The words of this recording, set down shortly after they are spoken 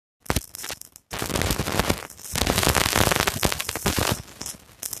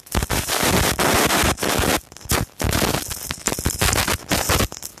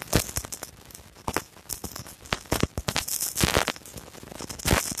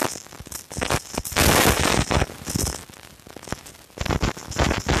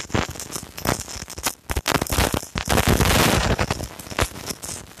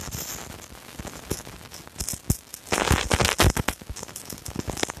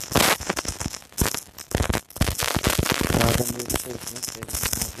Bazen böyle bir şey yapıyorsunuz.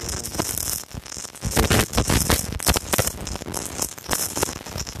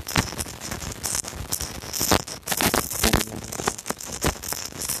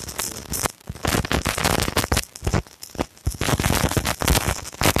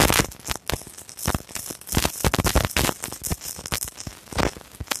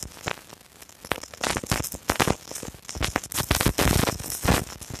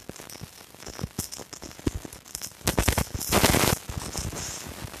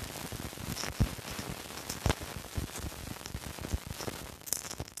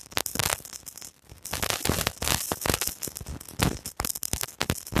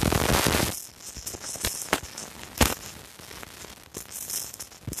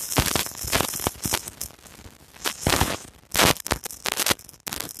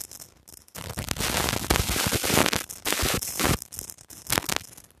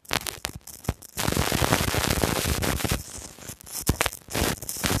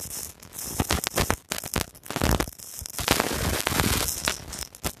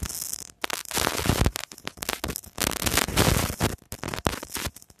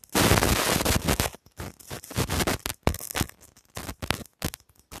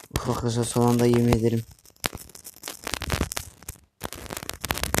 Arkadaşlar son anda yemin ederim.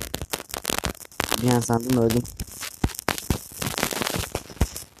 Bir an sandım öldüm.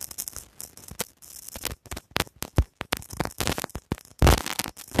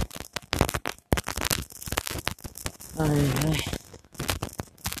 Ay ay.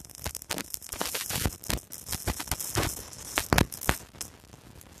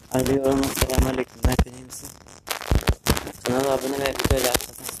 Ayrı yorumlar, selamünaleyküm. Nerede iyi misin? Kanala abone ve videoyu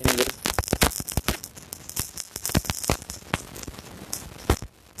açarsan sevinirim.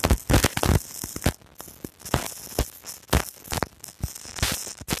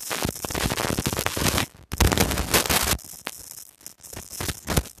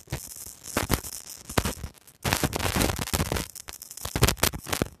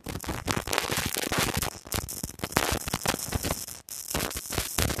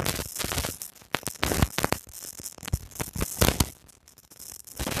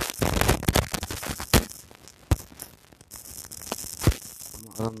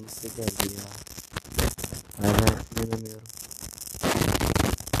 Adam nasıl geldi ya? Hala inanamıyorum.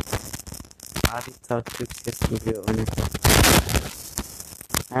 Abi tartışıyor, ses geliyor onu.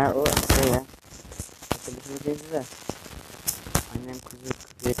 Ha o şey ya. Hatırlatmayacağız da. Annem kuzu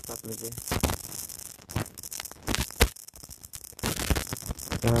et patladı.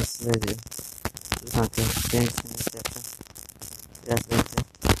 Rahatsız ediyor. Dur kanka, ben seni nasıl yapacağım? Biraz bekle.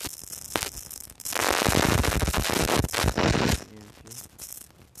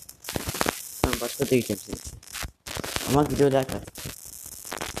 Başka da yiyeceğim seni. Ama videoyu like at.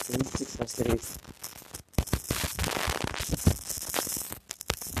 Senin küçük başları gitsin.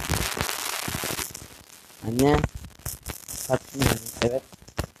 Anne. Tatlım yani. Evet.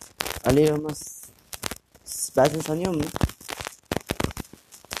 Ali olmaz. Ben seni sanıyor muyum?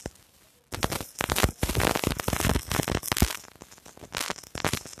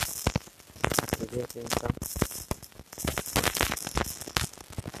 Hadi yapayım tamam.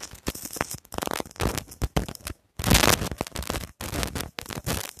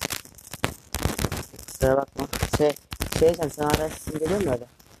 Kusura bakma. Şey diyeceğim, sen hala sesin geliyor mu öyle?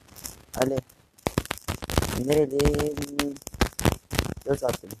 Ali. Nereli? Göz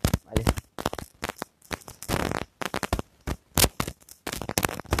attım. Ali.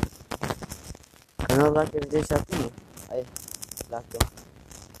 Kanal like ve video attın mı? Hayır. Like yok.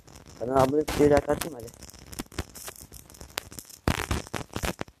 Kanala abone videoyu like attın mı Ali?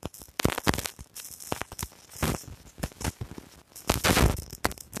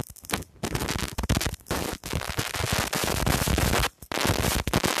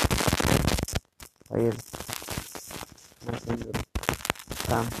 Hayır. Ben seni diyorum.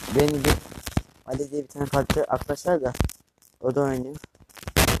 Tamam. Beni de Ali diye bir tane farklı arkadaşlar da o da oynuyor.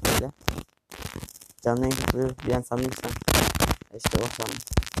 Böyle. Canlı yayın yapıyor. Bir an sandım sen. İşte o sandım.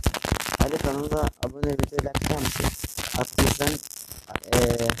 Ali kanalına abone ve videoyu like atar mısın? Attıysan like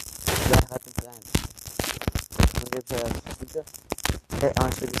atın falan. Böyle bir şey yapmıştı. Ve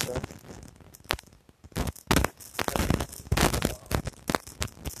anşa bir şey.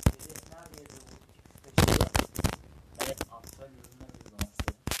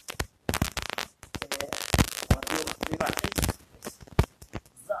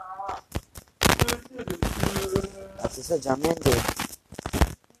 Atıysa canlı yayın değil.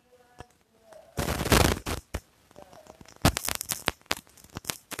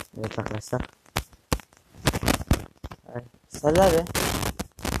 Evet arkadaşlar. Evet. Salih abi.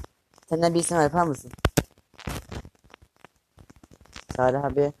 Senden bir isim yapar mısın? Salih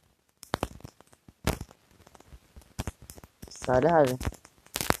abi. Salih abi.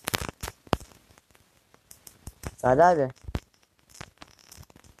 Salih abi.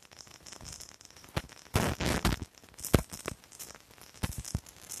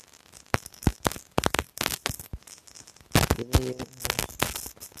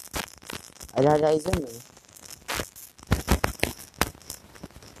 Hala izlemiyor mu?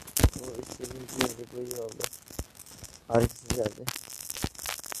 O istediğimiz yerde böyle oldu. Harikasız geldi.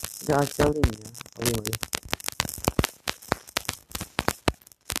 Bir de aşağı alayım ya. Alayım.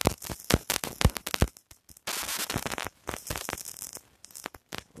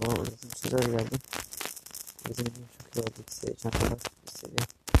 O bizim şeyler geldi. Bizim çok iyi oldu. İkisi çantalar istedi.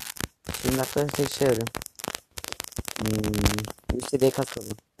 Şimdi arkadaşlar tek şey arıyorum. Bir seviye kaç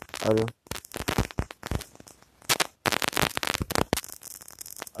oldu? Arıyorum.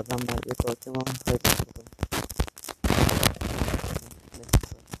 Adam var diye korkuyorum ama hayır bakalım.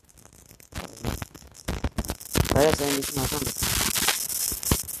 Hayır senin bir işin alsam mı?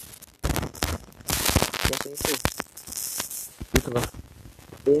 Gerçekten YouTube'a.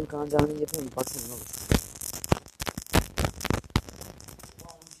 Benim kanal canlı yapayım mı? Baksana ne olur.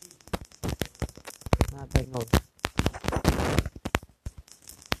 Ha ben ne olur.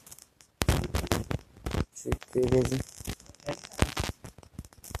 Şu gözüm.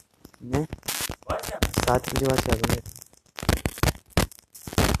 Ne? Saat video var yazdım.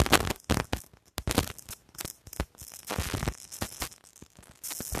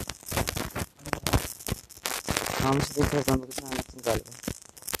 Yanlışlıkla kazandık sen yaptın galiba.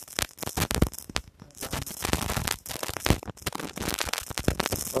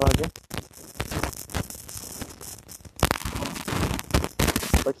 O hadi.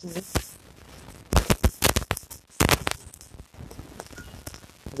 Bakayım bir.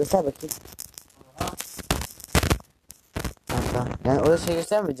 Göster bakayım. Hatta yani orada şey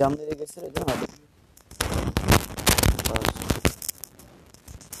göstermiyor, camları gösteriyor değil mi abi?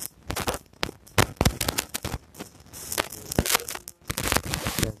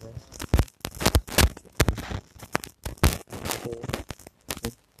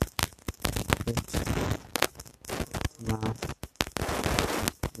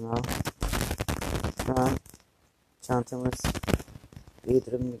 Şu an çantamız iyi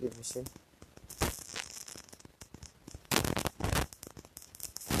durumda gibi bir şey.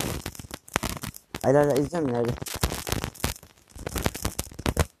 Hala izliyor musun nerede?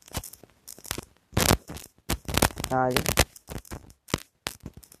 Hadi.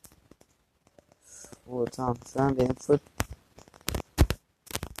 Oo tamam şu an benim full.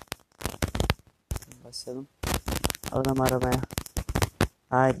 Başlayalım. Alalım arabaya.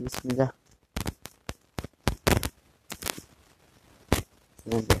 Haydi bismillah.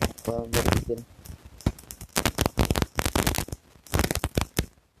 Şimdi puanları gidelim.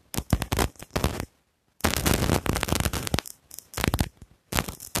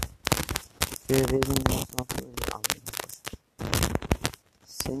 Görelim nasıl anlayayım.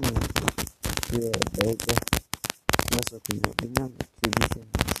 Sen belki nasıl okunuyor bilmiyorum da QB'de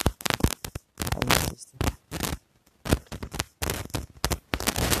aynı işte.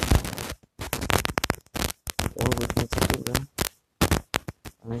 Onu bakmaya takıldı.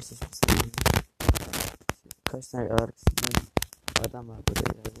 Ama işte kaç tane arkasında adam var burada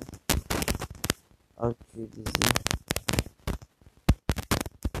herhalde. Alt QB'de.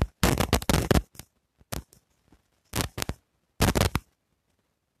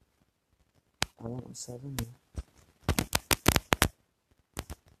 Adam aşağıda mı ya?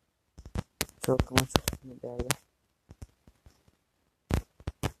 Çok ama çok iyi bir yerde.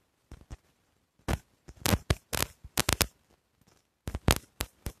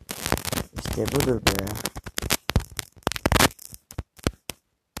 İşte budur be.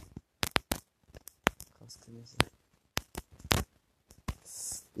 Kaskı neyse.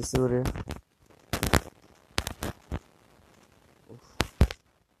 Birisi vuruyor.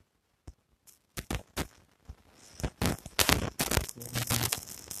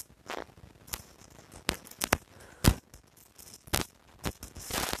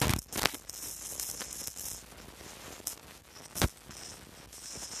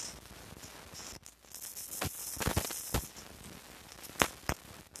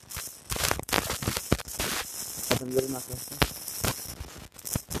 Adımlarım arkadaşlar.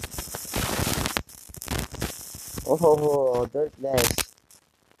 Oho 4 leş.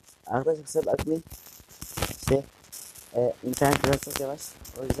 Arkadaşlar kusura bakmayın. İnternet biraz çok yavaş.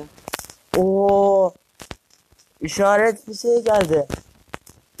 O yüzden. Oo, işaret bir şey geldi.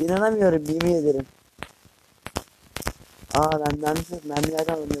 İnanamıyorum yemin ederim. Ben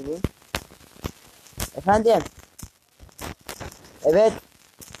mermilerden alınıyor bu. Efendim. Evet.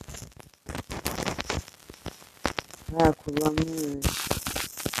 Ha kullanmış.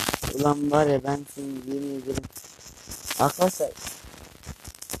 Ulan var ya ben seni yemin ederim. Arkadaşlar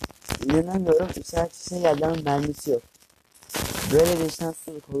inanamıyorum, işaret fişeği geldi ama mermisi yok. Böyle bir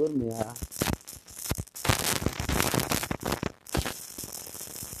şanssızlık olur mu ya?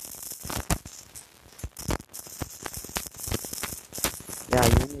 Ya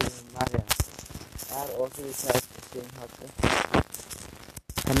yemin ederim var ya. Eğer olsa bir işaret fişeğin hakkı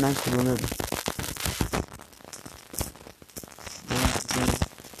hemen kullanırdım. Bizim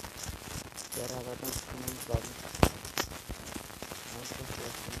beraberden kullanmamız lazım.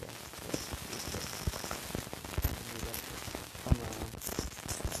 Tamam.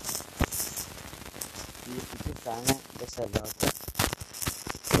 İki tane başarılı aldı.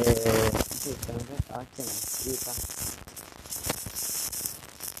 İki tane de hakem. İyi tamam.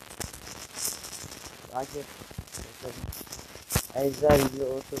 Akif. Ejder gibi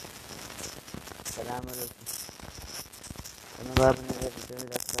otur. Selamünaleyküm. Bana var mı ne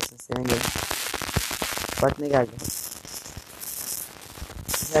videoyu da atlarsın senin gelin. Bak ne geldi.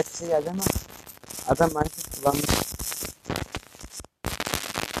 Güzel bir şey geldi ama adam maalesef kullanmış.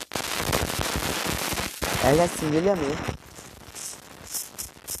 Eğer simgeliyor muyum?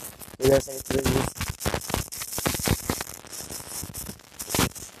 Böylese getirebiliriz.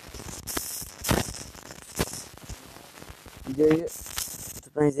 Videoyu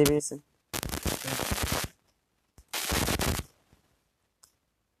YouTube'dan izleyebilirsin.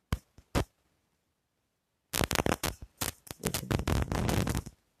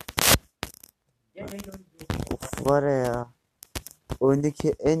 Of var ya. Oyundaki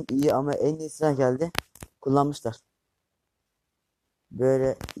en iyi ama en iyisine geldi. Kullanmışlar.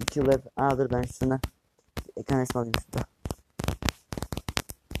 Böyle 2 yıl hep... Aa dur ben şuna ekran resmi alayım şurada.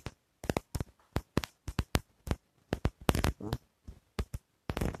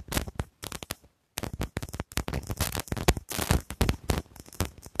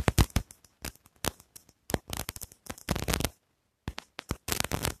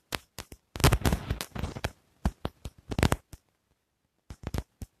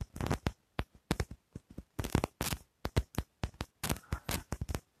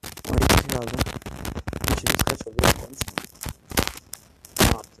 O 2 aldım. İşimiz kaç oluyor? 13 mu? Ne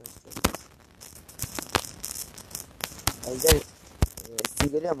yaptı işte. Elde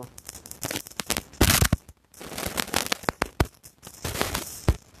sim geliyor mu?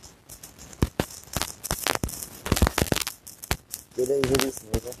 Böyle izleyebilirsin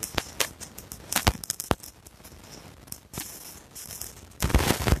öyle.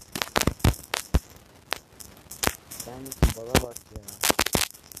 Ben bala bak ya.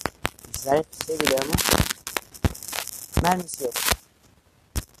 İşaret bir şey geliyor ama mermisi yok.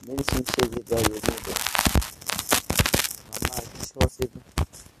 Benim için bir şey geliyor yerine. Vallahi keşke olsaydı.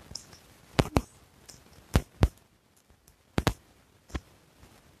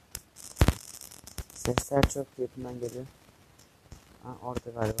 Sesler çok yakından geliyor. Ha orada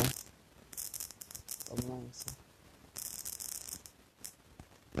galiba. Onun hangisi?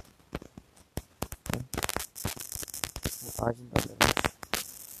 Ağacın dalları.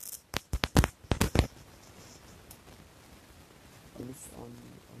 13, 10,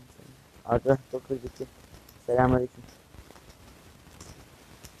 10. Arda 9'daki. Selamünaleyküm.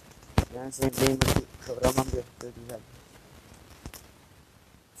 Yani senin benim kıvramam yok. Böyle güzel.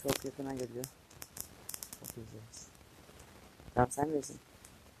 Çok yakına geliyor. Çok güzel. Tamam sen misin?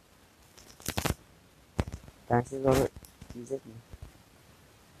 Ben size doğru gidecek mi?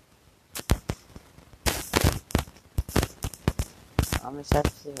 Ama şart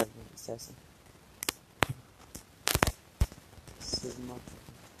bir şey var istersen. Sızma.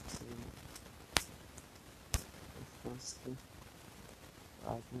 Sızma. Üstten sıkayım.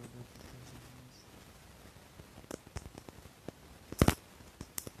 Ağzına bak.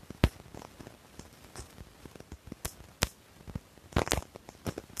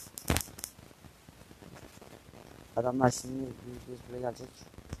 Adamlar şimdi yüz buraya gelecek.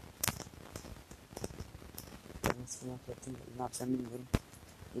 Ben sınav yaptım. Ne yapacağım bilmiyorum.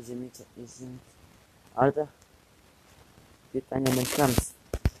 İzlemeyi. Arda. Bir tane yemek ister misin?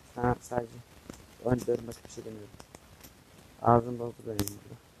 Ha sadece. Onu diyorum başka bir şey demiyorum. Ağzım doldu benim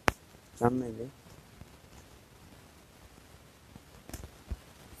burada. Canlı eli.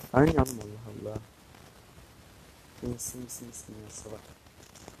 Aynı alım Allah Allah. Misin ya salak.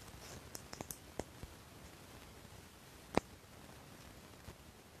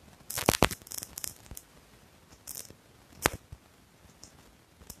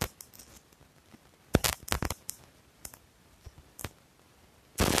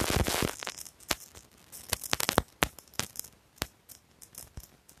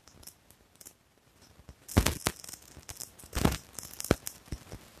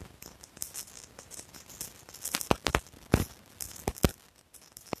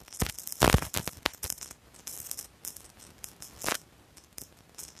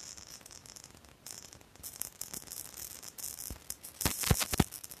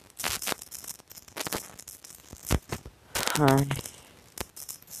 Ay. Aa,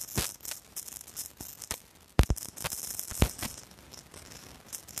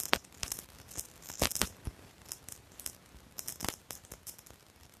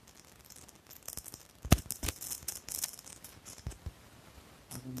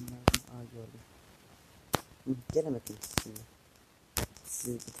 gördüm. Gelemedim şimdi. Siz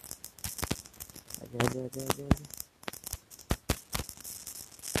gidin. Hadi.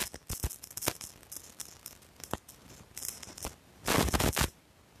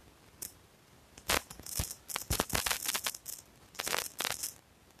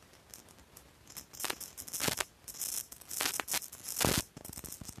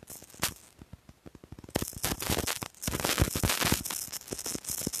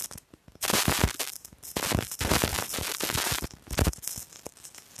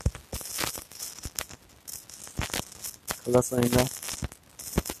 Klas oyunda.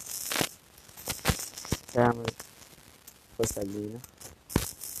 Selamünaleyküm. Hoş geldin yine.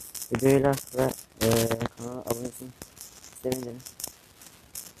 Videoyla ve kanala abone olun. Sevinirim.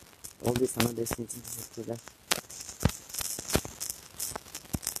 Olduysa desteğin için teşekkürler.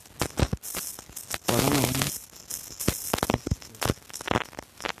 Bana ne oldu?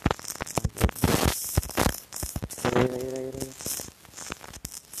 Hayır.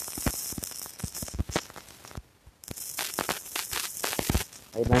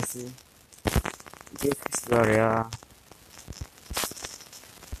 Hayır, ben sizin bir kısmıyor ya.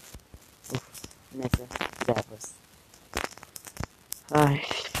 Neyse, bir daha yaparız. Ay,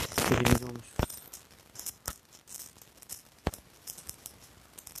 birinci olmuş.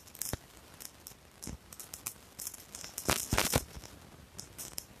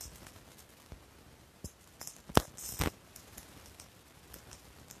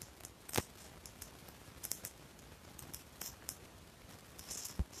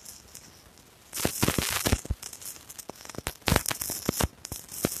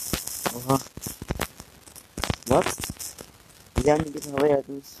 Oha. What? Yani bir hava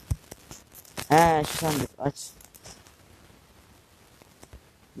yardımcı. He, şu sandık aç.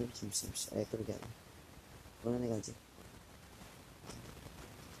 Ne biçim bir şeymiş. Ayakkabı geldi. Bana ne gelecek?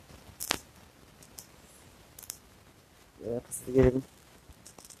 Kasada görelim.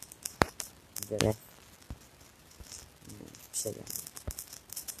 Görev. Bir şey geldi.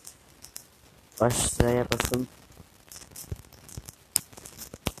 Başlaya basın.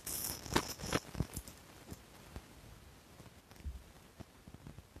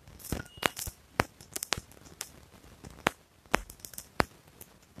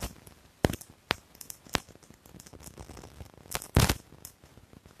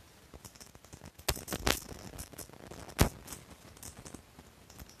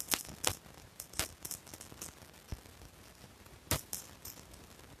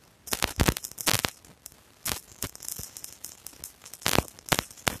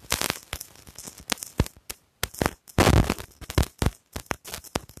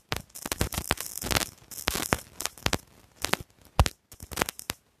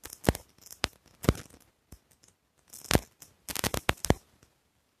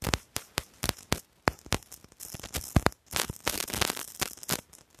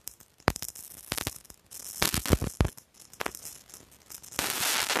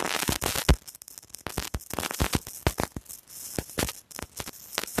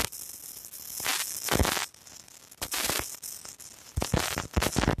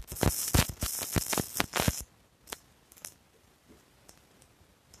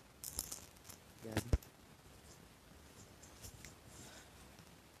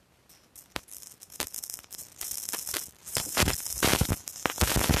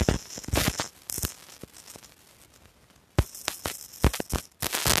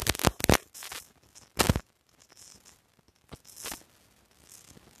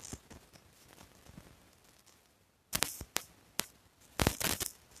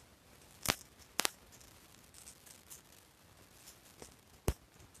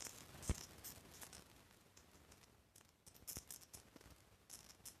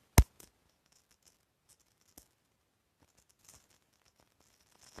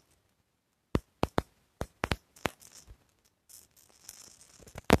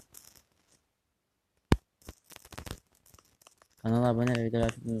 Kanala abone ve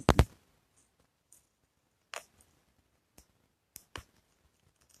videoları atmayı unutmayın.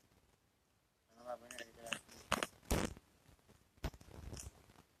 Kanala abone ve videoları atmayı unutmayın.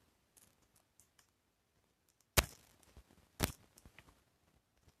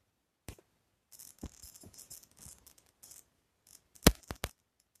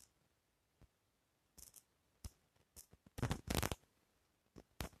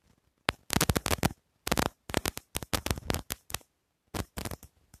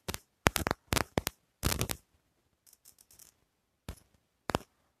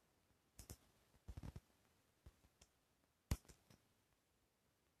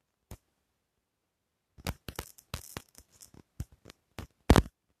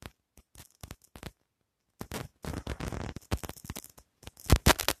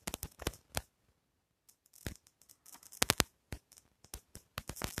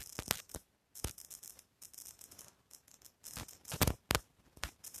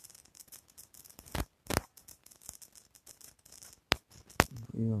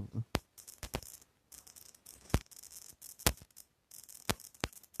 İyi oldu.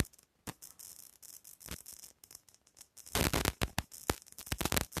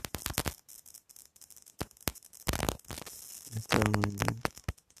 Tamam oynayalım.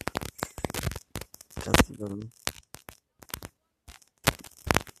 Katılıyorum.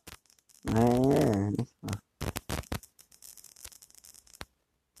 Eee.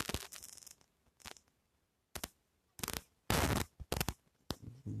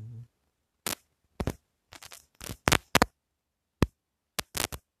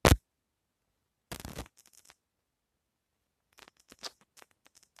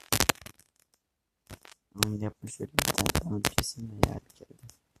 Onu yapmış öyle bir tane tamam kesin mi ya bir kere.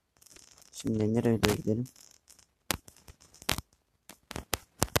 Şimdi nereye doğru gidelim?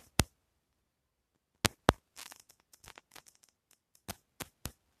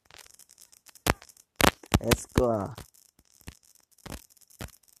 Let's go.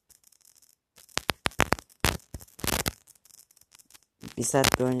 Bir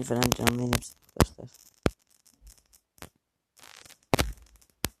saat boyunca falan canlı yayın yapacağız arkadaşlar.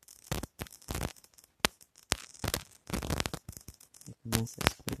 Yakından ses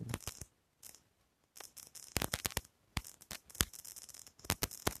koyuyorum.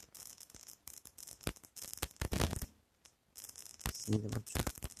 Seni de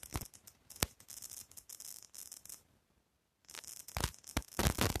bakacağım.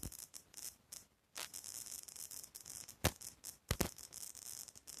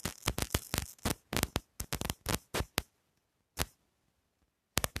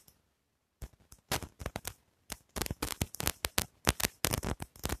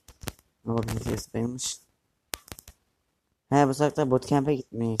 Ne oldu ses bayılmış. He bu sefer bootcamp'e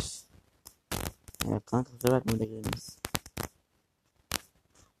gitmiş. Ya kanka kusura bakma da geliriz.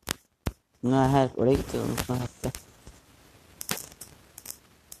 Bunlar her oraya gitti unutma hatta.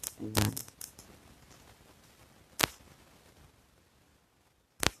 Yani.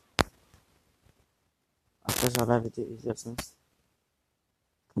 Arkadaşlar video izliyorsanız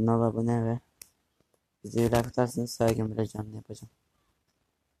kanala abone ve videoyu like atarsanız saygın bile canlı yapacağım.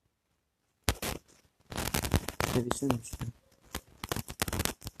 Ne biçimmiş?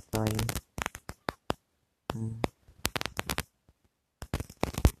 Daha iyi.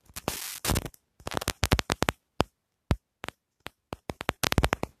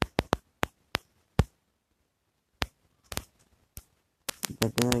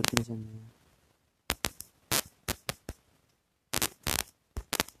 Ben bekleyeceğim ya.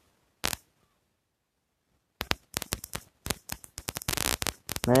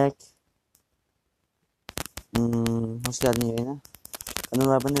 Melek. Hoş geldin yayına.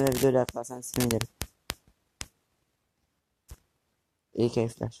 Kanala abone ve videoyu yaparsan sevinirim. İyi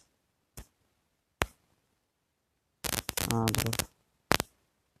keyifler. Dur.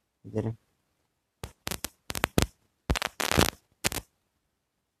 Gidelim.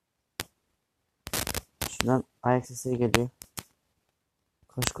 Şuradan ayak sesleri geliyor.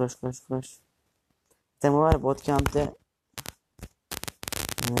 Koş koş koş koş. Tema var bootcamp'te.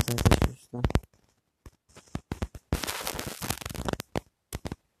 Evet arkadaşlar şuradan.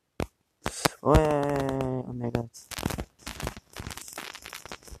 Oy oh my god.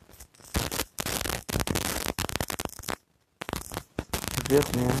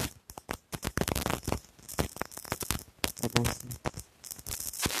 Yok mu ya? Nedensin?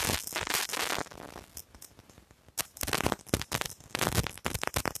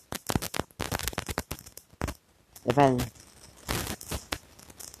 Efendim.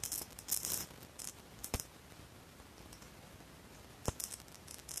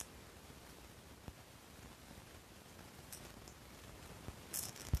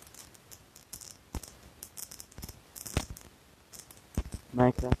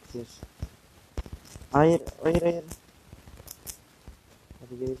 Minecraft 1. Hayır, hayır, hayır.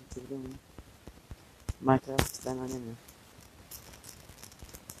 Hadi geri çekebiliyor muyum? Minecraft ben oynamıyorum.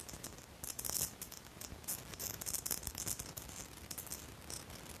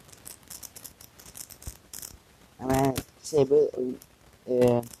 Ama şey böyle oyun,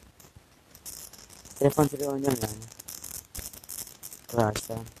 telefon türü oynuyorum yani. Clash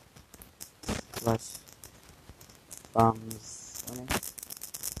falan. Clash. Bombs. O ne?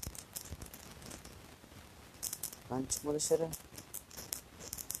 Ben çıkma dışarı.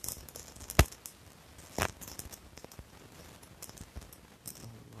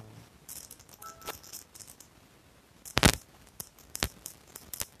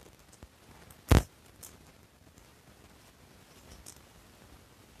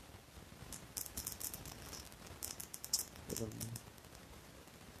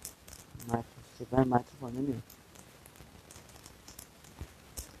 Ben Minecraft oynamıyorum.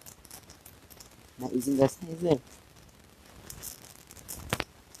 Ben izin versen izlerim.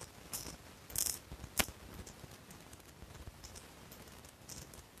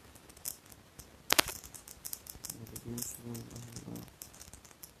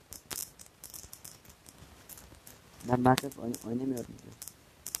 Ben Minecraft oynamıyorum diyor.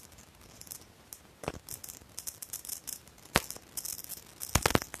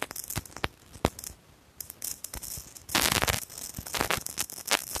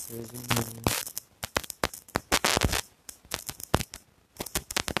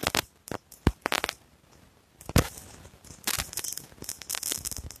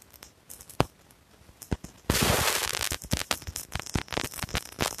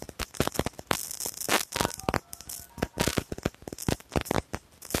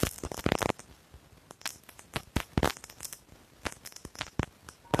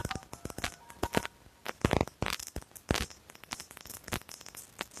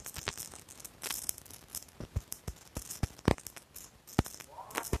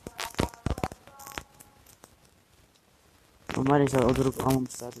 Onlar inşallah o durup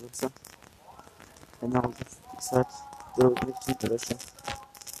almamışlar yoksa ben aldım. Bir saat durabilmek için uğraşıyorum.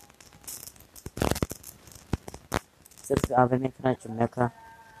 Sırf bir AVM falan açıyorum. Meka.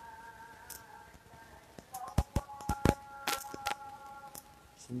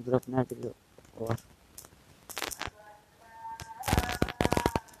 Şimdi drop nerede bir o var.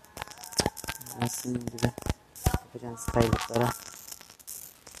 Nasıl gibi yapacağım skylıklara.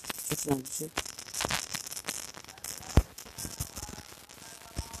 Çok önemli bir şey.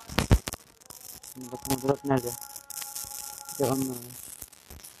 Şimdi bakalım drop nerede? Bir de onlar var.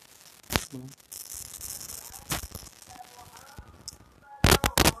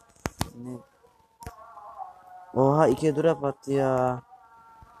 Ne? Oha 2 drop attı ya.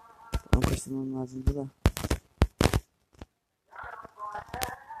 Onu kaçırmam lazımdı da.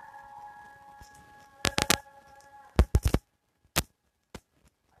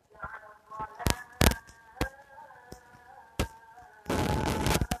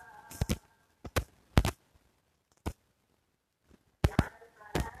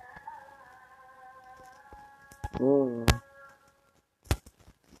 Oo.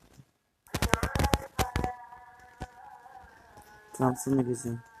 Thompson'la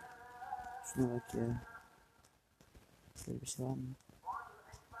geziyorum. Şuna bak ya. Şöyle bir şey var mı?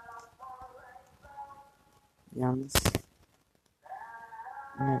 Yalnız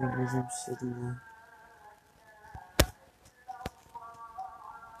nereden bulacağım şişirdim ya.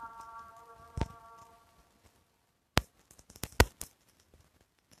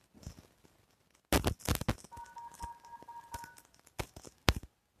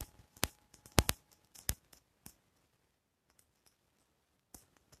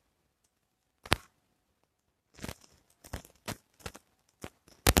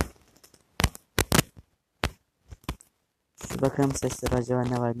 Şu bakalım saçları acaba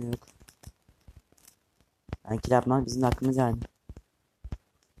ne var ne yok. Belki yapmak bizim hakkımız yani.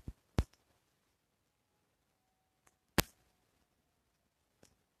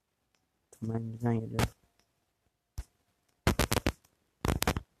 Tamam güzel geliyor.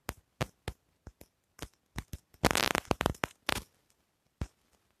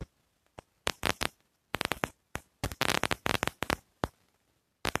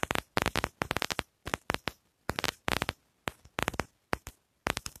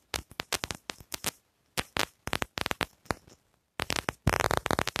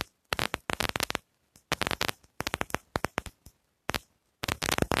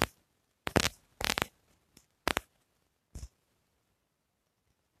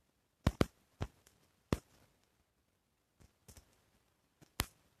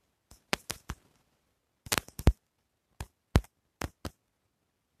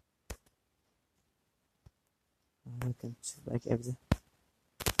 Bakın şu belki evde.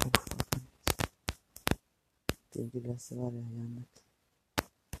 Of, bakın. Sevgi birası var ya yandık.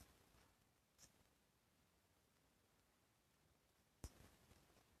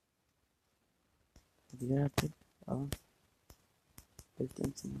 Hadi gel artık. Al.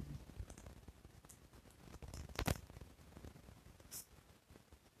 Bekleyin seni.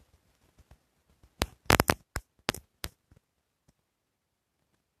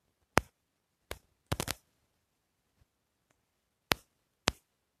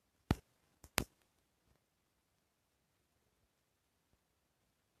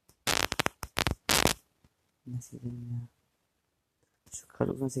 Nasıl edeyim ya? Şu kar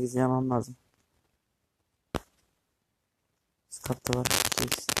 98 yapmam lazım. Skapta var.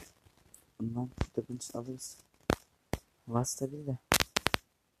 2x. Bundan 4. alırız. Var stabil de.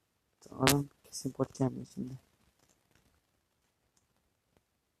 Adam kesin pot gelmiyor şimdi.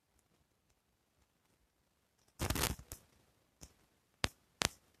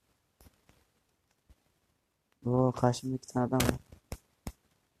 Oo, karşımda iki tane adam var.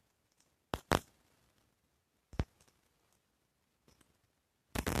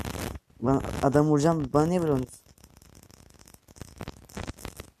 Ben adam vuracağım. Bana niye böyle oynuyorsun?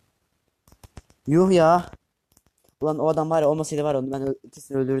 Yuh ya. Ulan o adam var ya, olmasaydı var ya, onu ben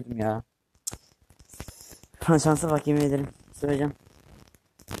ikisini öldürdüm ya. Şansa bak, yemin ederim. Söyleyeceğim.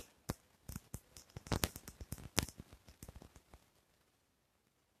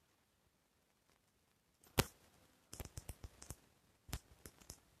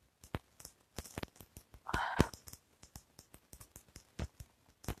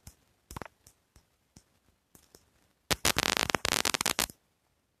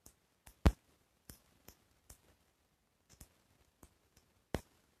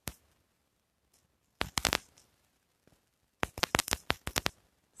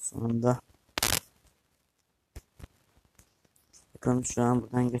 Sonunda. Bakalım şu an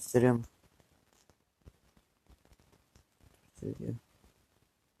buradan gösteriyor mu? Gösteriyor.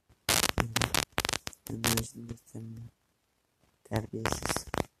 Enerjini göstermiyor. Terbiyesiz.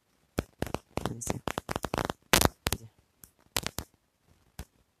 Neyse. Hadi.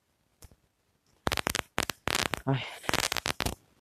 Ay.